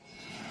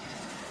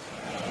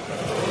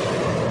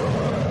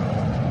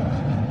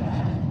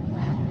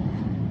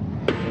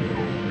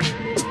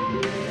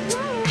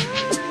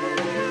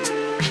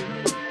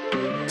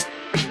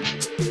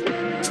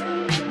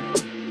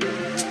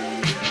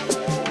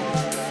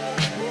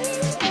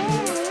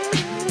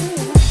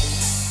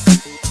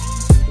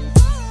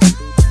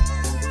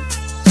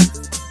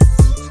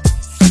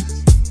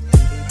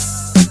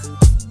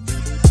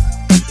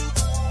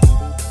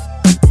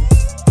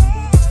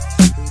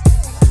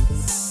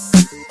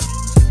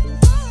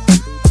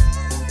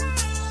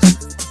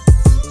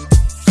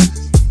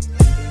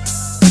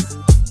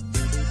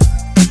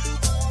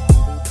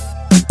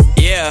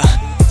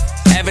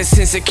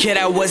As a kid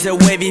I was a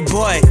wavy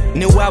boy,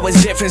 knew I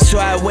was different so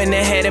I went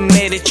ahead and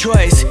made a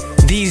choice.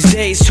 These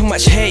days too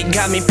much hate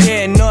got me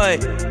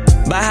paranoid,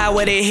 but how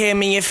would they hear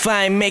me if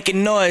I ain't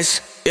making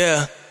noise?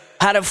 Yeah.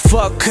 How the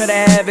fuck could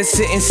I ever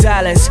sit in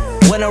silence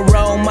when the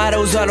role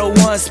models are the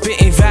ones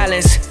spitting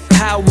violence?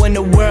 How in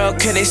the world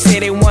could they say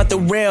they want the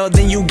real,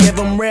 then you give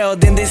them real,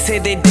 then they say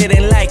they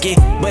didn't like it?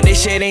 But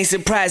this shit ain't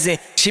surprising.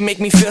 She make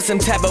me feel some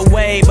type of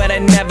way, but I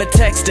never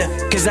text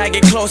her, cause I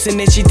get close and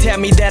then she tell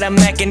me that I'm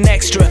acting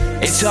extra.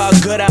 It's all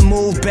good, I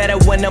move better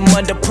when I'm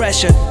under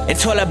pressure, and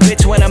told a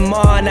bitch when I'm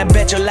on, I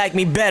bet you'll like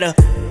me better.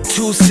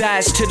 Two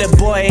sides to the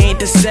boy, ain't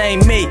the same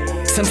me.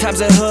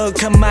 Sometimes a hood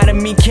come out of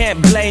me, can't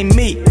blame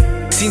me.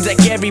 Seems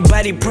like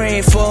everybody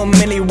praying for a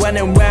million,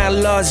 running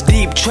around lost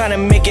deep, trying to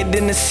make it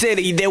in the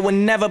city. They will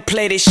never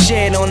play this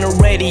shit on the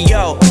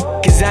radio,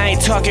 cause I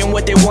ain't talking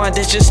what they want,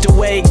 that's just the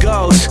way it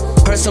goes.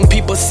 Heard some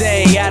people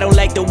say I don't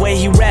like the way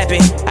he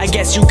rapping. I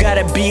guess you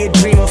gotta be a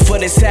dreamer for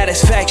the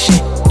satisfaction.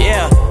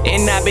 Yeah,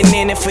 and I've been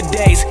in it for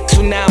days,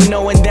 so now I'm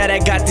knowing that I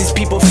got these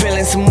people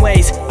feeling some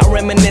ways. I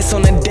reminisce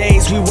on the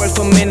days we worked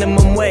for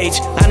minimum wage.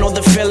 I know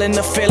the feeling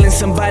of feeling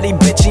somebody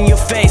bitch in your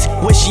face,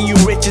 wishing you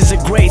riches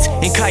or grace,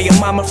 and call your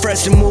mama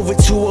first and move it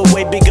to a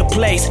way bigger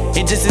place.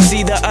 And just to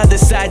see the other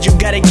side, you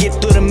gotta get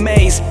through the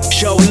maze.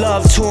 Show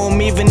love to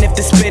them even if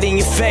they spit in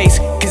your face,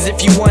 cause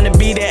if you wanna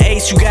be the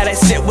ace, you gotta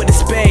sit with the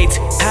spades.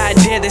 I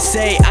dare to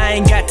say I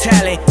ain't got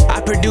talent.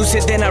 I produce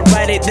it, then I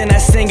write it, then I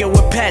sing it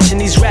with passion.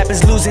 These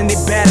rappers losing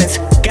their balance,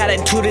 got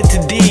it tutored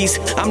to D's.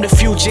 I'm the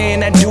future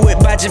and I do it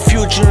by the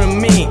future of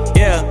me,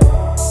 yeah.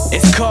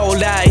 It's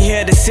cold out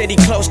here, the city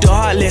close to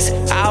heartless.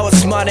 I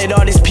outsmarted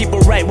all these people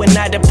right when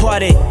I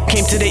departed.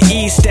 Came to the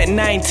east at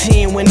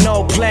 19 with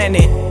no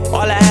planet.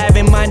 All I have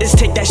in mind is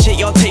take that shit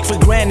y'all take for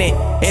granted.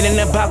 It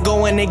ain't about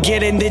going and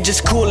getting it,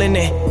 just cooling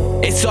it.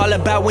 It's all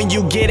about when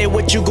you get it,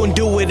 what you gon'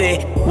 do with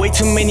it. Way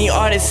too many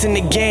artists in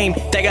the game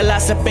that got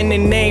lost up in the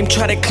name,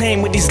 try to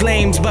claim with these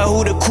lames, but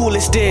who the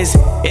coolest is?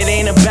 It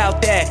ain't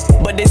about that,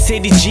 but they say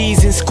the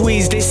G's and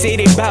squeeze, they say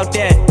they bout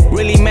that.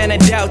 Really man, I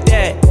doubt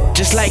that.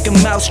 Just like a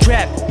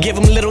mousetrap, give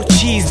them little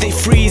cheese, they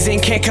freeze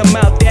and can't come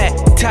out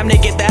that. Time to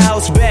get the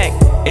house back.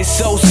 It's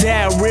so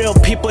sad, real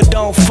people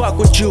don't fuck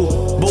with you.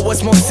 But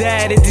what's more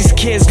sad is these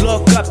kids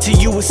look up to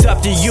you, it's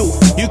up to you.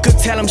 You could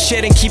tell them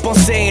shit and keep on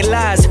saying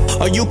lies,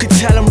 or you could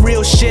tell them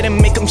real shit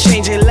and make them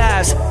change their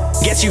lives.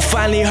 Guess you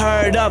finally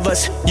heard of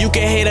us. You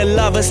can hate or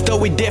love us, though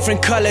we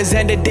different colors,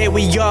 and today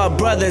we are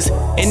brothers.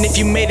 And if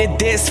you made it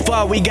this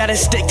far, we gotta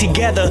stick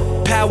together.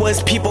 Power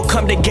is people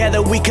come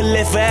together, we can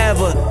live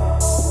forever.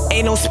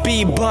 Ain't no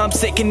speed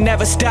bumps, they can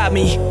never stop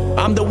me.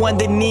 I'm the one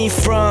they need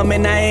from,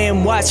 and I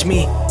am, watch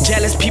me.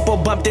 Jealous people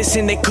bump this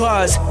in their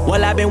cars,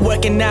 while I've been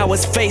working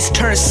hours. Face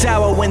turns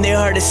sour when they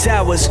heard it's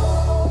ours.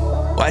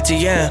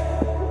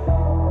 YTM.